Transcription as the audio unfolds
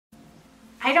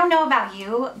I don't know about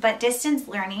you, but distance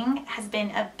learning has been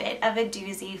a bit of a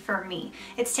doozy for me.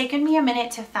 It's taken me a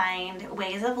minute to find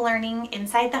ways of learning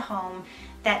inside the home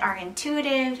that are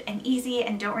intuitive and easy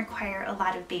and don't require a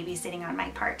lot of babysitting on my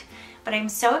part. But I'm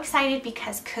so excited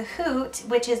because Kahoot,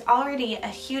 which is already a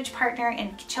huge partner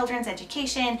in children's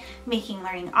education, making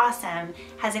learning awesome,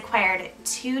 has acquired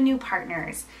 2 new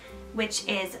partners, which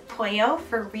is Poio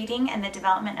for reading and the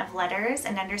development of letters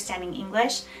and understanding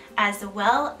English, as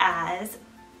well as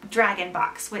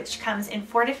DragonBox, which comes in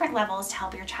 4 different levels to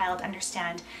help your child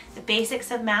understand the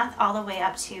basics of math all the way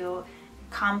up to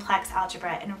complex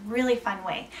algebra in a really fun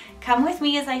way. Come with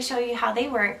me as I show you how they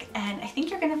work, and I think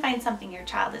you're going to find something your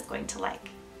child is going to like.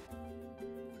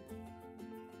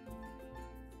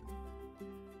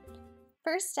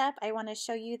 First up, I want to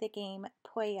show you the game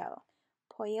Poio.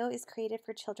 Poio is created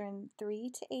for children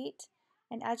 3 to 8,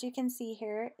 and as you can see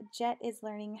here, Jet is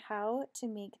learning how to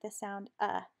make the sound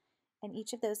and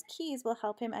each of those keys will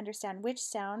help him understand which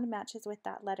sound matches with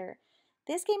that letter.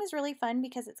 This game is really fun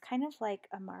because it's kind of like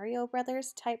a Mario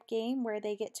Brothers type game where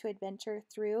they get to adventure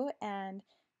through and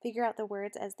figure out the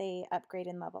words as they upgrade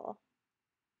in level.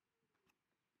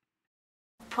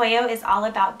 Poio is all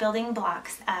about building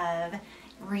blocks of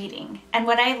reading. And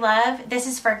what I love, this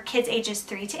is for kids ages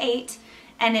 3 to 8,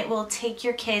 and it will take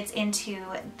your kids into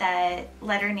the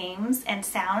letter names and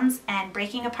sounds and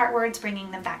breaking apart words,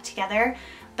 bringing them back together.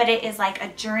 But it is like a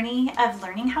journey of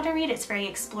learning how to read. It's very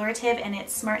explorative and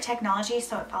it's smart technology,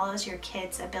 so it follows your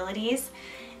kids' abilities,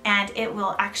 and it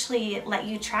will actually let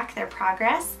you track their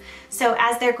progress. So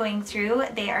as they're going through,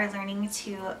 they are learning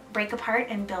to break apart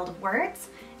and build words,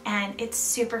 and it's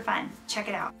super fun. Check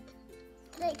it out.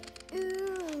 Like,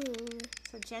 ooh.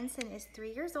 So Jensen is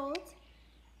 3 years old,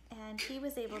 and he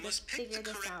was able to figure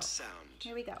this out. Sound.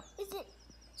 Here we go. Is it?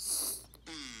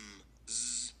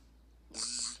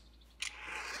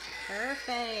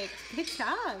 Perfect. Good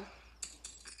job.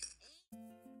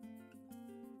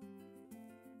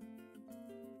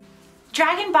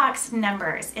 DragonBox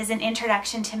Numbers is an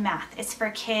introduction to math. It's for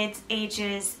kids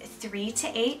ages 3 to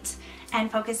 8 and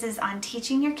focuses on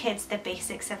teaching your kids the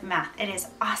basics of math. It is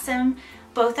awesome.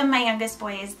 Both of my youngest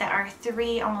boys that are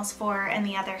 3, almost 4, and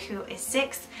the other who is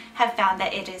 6 have found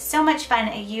that it is so much fun.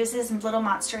 It uses little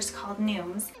monsters called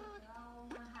Nooms.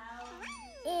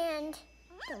 And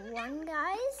the 1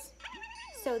 guys?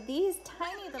 So these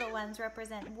tiny little ones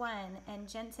represent 1, and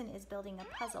Jensen is building a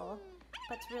puzzle.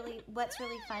 What's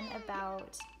really fun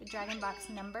about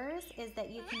DragonBox Numbers is that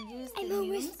you can use the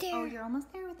Nooms. Oh, you're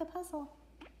almost there with the puzzle.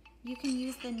 You can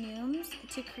use the Nooms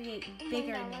to create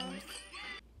bigger Nooms.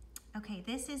 Okay,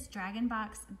 this is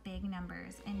DragonBox Big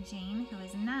Numbers, and Jane, who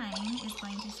is 9, is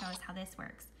going to show us how this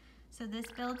works. So this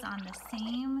builds on the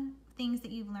same things that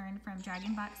you've learned from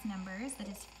DragonBox Numbers that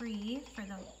is free for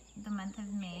the month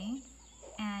of May.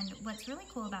 And what's really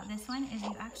cool about this one is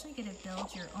you actually get to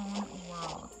build your own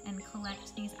world and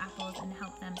collect these apples and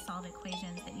help them solve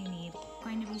equations that you need.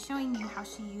 I'm going to be showing you how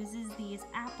she uses these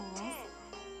apples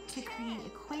to create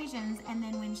equations, and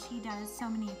then when she does so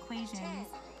many equations,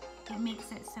 it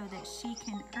makes it so that she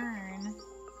can earn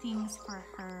things for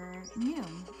her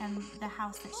Noom and the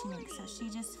house that she makes. So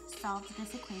she just solved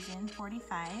this equation,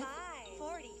 45.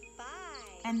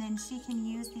 And then she can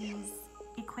use these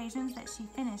equations that she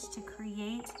finished to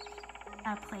create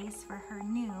a place for her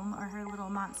Noom or her little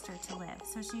monster to live.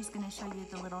 So she's going to show you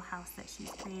the little house that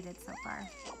she's created so far,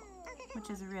 which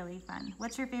is really fun.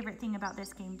 What's your favorite thing about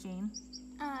this game, Jane?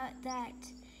 That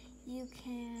you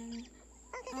can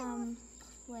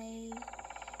play.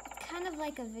 It's kind of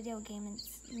like a video game.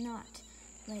 It's not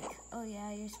like, oh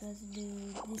yeah, you're supposed to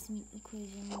do this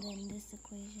equation, then this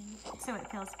equation. So it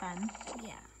feels fun.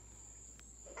 Yeah.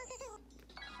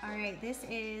 All right, this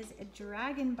is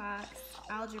DragonBox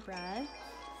Algebra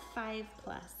 5+.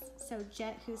 So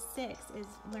Jet, who's 6, is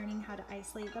learning how to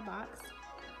isolate the box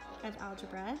of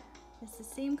algebra. It's the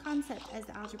same concept as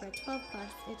the Algebra 12+,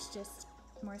 it's just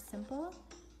more simple,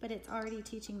 but it's already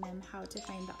teaching them how to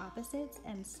find the opposites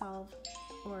and solve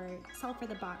for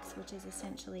the box, which is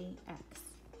essentially X.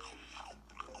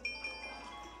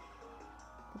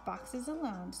 The box is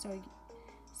alone,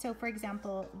 so for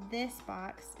example, this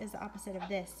box is the opposite of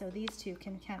this, so these two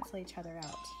can cancel each other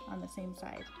out on the same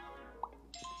side.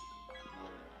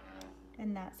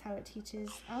 And that's how it teaches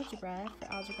algebra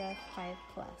for Algebra 5+.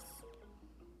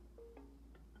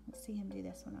 Let's see him do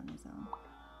this one on his own.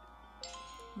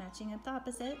 Matching up the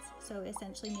opposites, so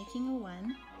essentially making a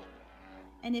 1.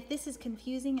 And if this is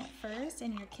confusing at first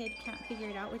and your kid can't figure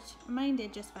it out, which mine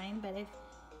did just fine, but if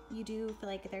you do feel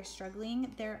like they're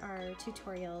struggling, there are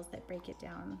tutorials that break it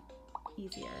down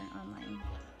easier online.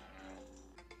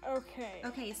 Okay.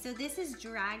 Okay, so this is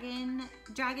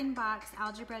DragonBox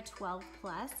Algebra 12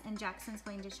 Plus, and Jackson's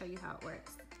going to show you how it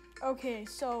works. Okay,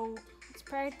 so it's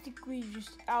practically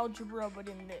just algebra, but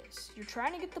in this. You're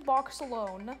trying to get the box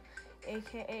alone,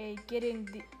 aka getting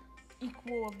the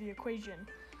equal of the equation.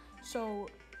 So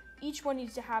each one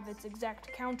needs to have its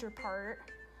exact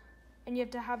counterpart, and you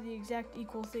have to have the exact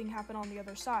equal thing happen on the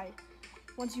other side.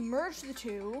 Once you merge the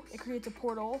two, it creates a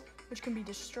portal, which can be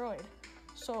destroyed.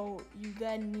 So you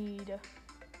then need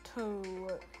to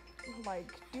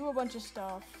like do a bunch of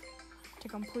stuff to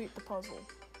complete the puzzle.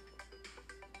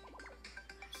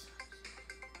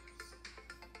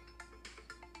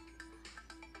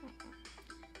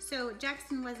 So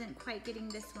Jackson wasn't quite getting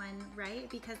this one right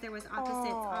because there was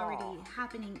opposites already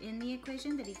happening in the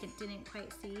equation that he didn't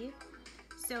quite see.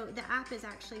 So the app is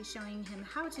actually showing him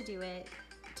how to do it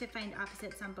to find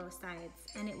opposites on both sides,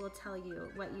 and it will tell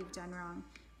you what you've done wrong.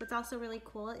 What's also really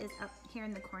cool is up here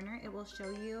in the corner, it will show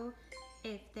you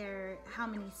how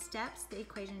many steps the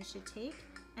equation should take,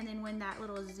 and then when that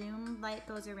little zoom light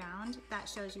goes around, that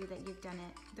shows you that you've done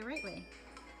it the right way.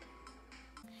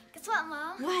 Guess what,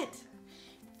 Mom? What?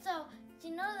 So, do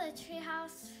you know the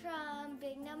treehouse from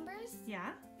Big Numbers?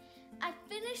 Yeah? I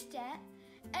finished it,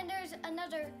 and there's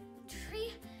another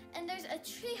tree, and there's a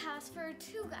treehouse for a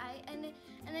 2 guy, and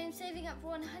I'm saving up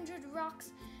 100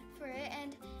 rocks for it,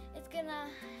 and it's gonna,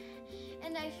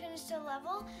 and I finished a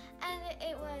level,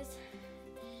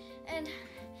 and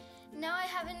now I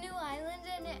have a new island,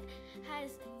 and it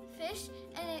has fish,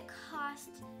 and it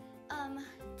cost 2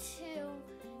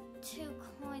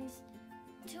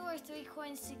 or 3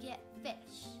 coins to get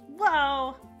fish.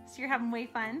 Whoa! So you're having way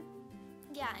fun?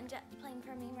 Yeah, and Jet's playing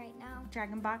for me right now.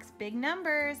 DragonBox Big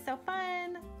Numbers, so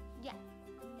fun! Yeah.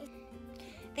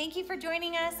 Thank you for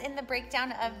joining us in the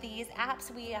breakdown of these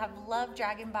apps. We have loved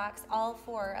DragonBox, all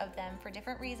 4 of them, for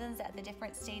different reasons at the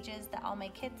different stages that all my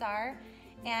kids are.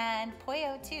 And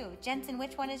Poio too. Jensen,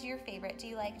 which one is your favorite? Do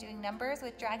you like doing numbers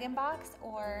with DragonBox,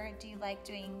 or do you like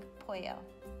doing Poio?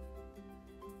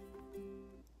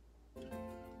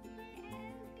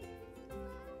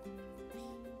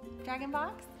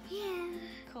 DragonBox? Yeah.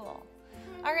 Cool.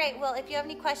 All right, well, if you have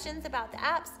any questions about the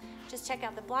apps, just check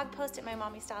out the blog post at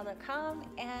MyMommyStyle.com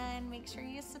and make sure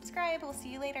you subscribe. We'll see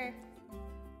you later.